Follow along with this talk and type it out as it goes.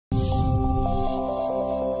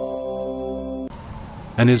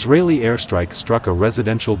An Israeli airstrike struck a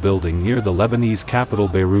residential building near the Lebanese capital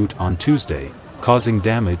Beirut on Tuesday, causing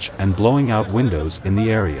damage and blowing out windows in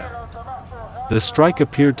the area. The strike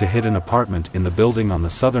appeared to hit an apartment in the building on the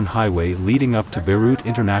southern highway leading up to Beirut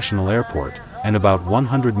International Airport, and about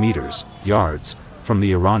 100 yards, from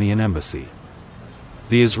the Iranian embassy.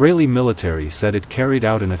 The Israeli military said it carried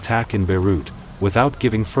out an attack in Beirut, without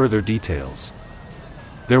giving further details.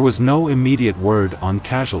 There was no immediate word on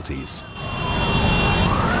casualties.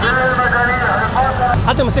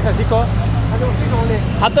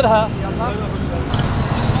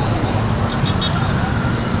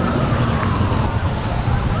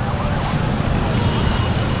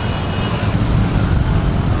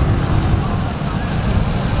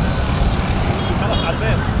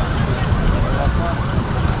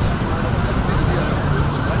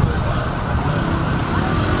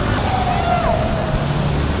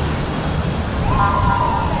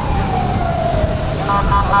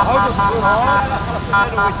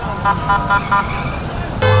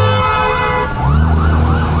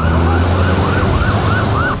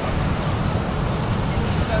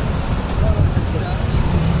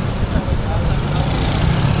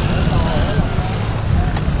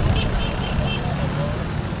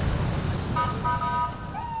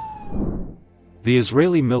 The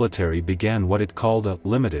Israeli military began what it called a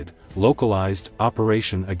limited, localized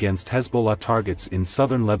operation against Hezbollah targets in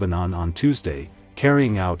southern Lebanon on Tuesday,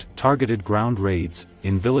 carrying out targeted ground raids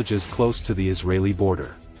in villages close to the Israeli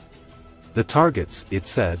border. The targets, it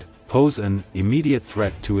said, pose an immediate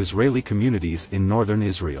threat to Israeli communities in northern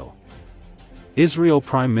Israel. Israel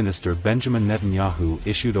Prime Minister Benjamin Netanyahu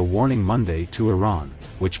issued a warning Monday to Iran,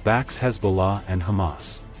 which backs Hezbollah and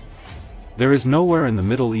Hamas. "There is nowhere in the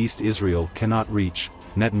Middle East Israel cannot reach,"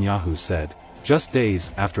 Netanyahu said, just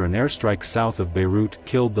days after an airstrike south of Beirut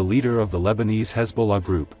killed the leader of the Lebanese Hezbollah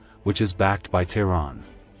group, which is backed by Tehran.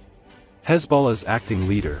 Hezbollah's acting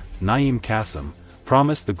leader, Naim Qassem,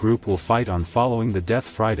 promised the group will fight on following the death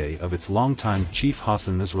Friday of its longtime chief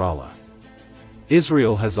Hassan Nasrallah.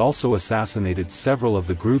 Israel has also assassinated several of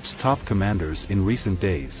the group's top commanders in recent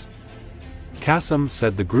days. Qassem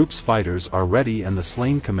said the group's fighters are ready and the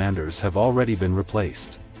slain commanders have already been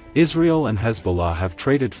replaced. Israel and Hezbollah have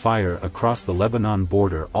traded fire across the Lebanon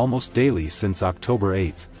border almost daily since October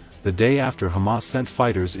 8, the day after Hamas sent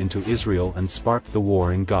fighters into Israel and sparked the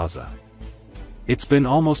war in Gaza. It's been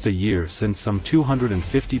almost a year since some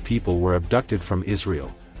 250 people were abducted from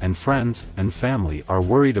Israel, and friends and family are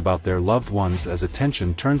worried about their loved ones as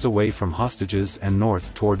attention turns away from hostages and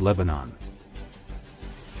north toward Lebanon.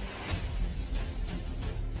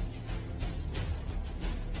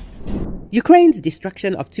 Ukraine's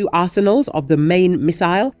destruction of 2 arsenals of the main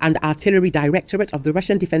missile and artillery directorate of the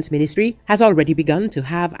Russian Defense Ministry has already begun to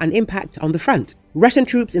have an impact on the front. Russian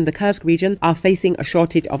troops in the Kursk region are facing a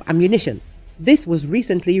shortage of ammunition. This was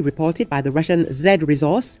recently reported by the Russian Z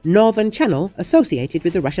Resource Northern Channel associated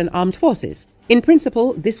with the Russian armed forces. In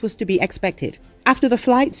principle, this was to be expected. After the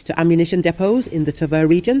flights to ammunition depots in the Tver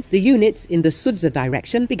region, the units in the Sudza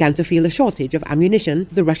direction began to feel a shortage of ammunition,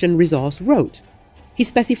 the Russian resource wrote. He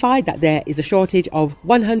specified that there is a shortage of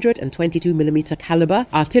 122mm caliber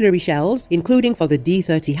artillery shells, including for the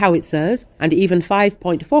D-30 howitzers, and even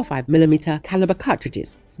 5.45mm caliber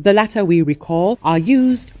cartridges. The latter, we recall, are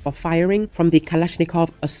used for firing from the Kalashnikov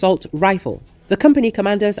assault rifle. The company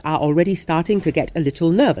commanders are already starting to get a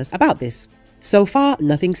little nervous about this. "So far,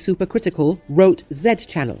 nothing super critical," wrote Z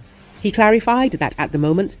Channel. He clarified that at the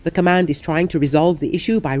moment, the command is trying to resolve the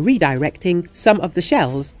issue by redirecting some of the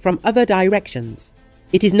shells from other directions.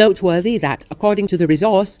 It is noteworthy that, according to the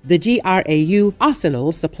resource, the GRAU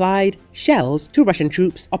arsenal supplied shells to Russian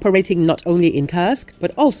troops operating not only in Kursk,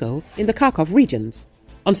 but also in the Kharkiv regions.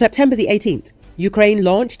 On September the 18th, Ukraine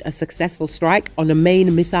launched a successful strike on a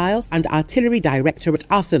main missile and artillery directorate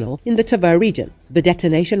arsenal in the Tver region. The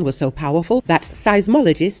detonation was so powerful that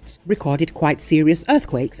seismologists recorded quite serious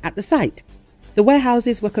earthquakes at the site. The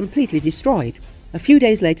warehouses were completely destroyed. A few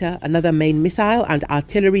days later, another main missile and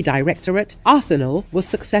artillery directorate arsenal was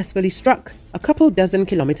successfully struck, a couple dozen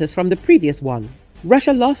kilometers from the previous one.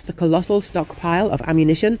 Russia lost a colossal stockpile of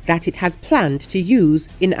ammunition that it had planned to use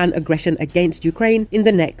in an aggression against Ukraine in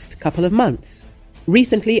the next couple of months.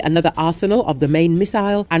 Recently, another arsenal of the main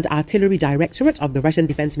missile and artillery directorate of the Russian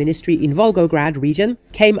Defense Ministry in Volgograd region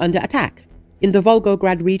came under attack. In the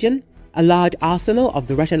Volgograd region, a large arsenal of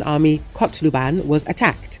the Russian army Kotluban was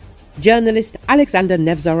attacked. Journalist Alexander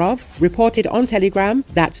Nevzorov reported on Telegram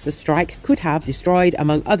that the strike could have destroyed,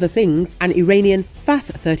 among other things, an Iranian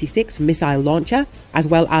Fath-36 missile launcher, as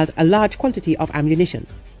well as a large quantity of ammunition.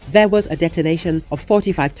 There was a detonation of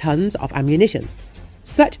 45 tons of ammunition.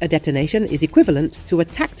 Such a detonation is equivalent to a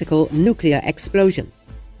tactical nuclear explosion.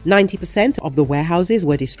 90% of the warehouses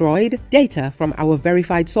were destroyed, data from our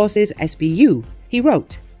verified sources SBU, he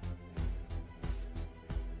wrote.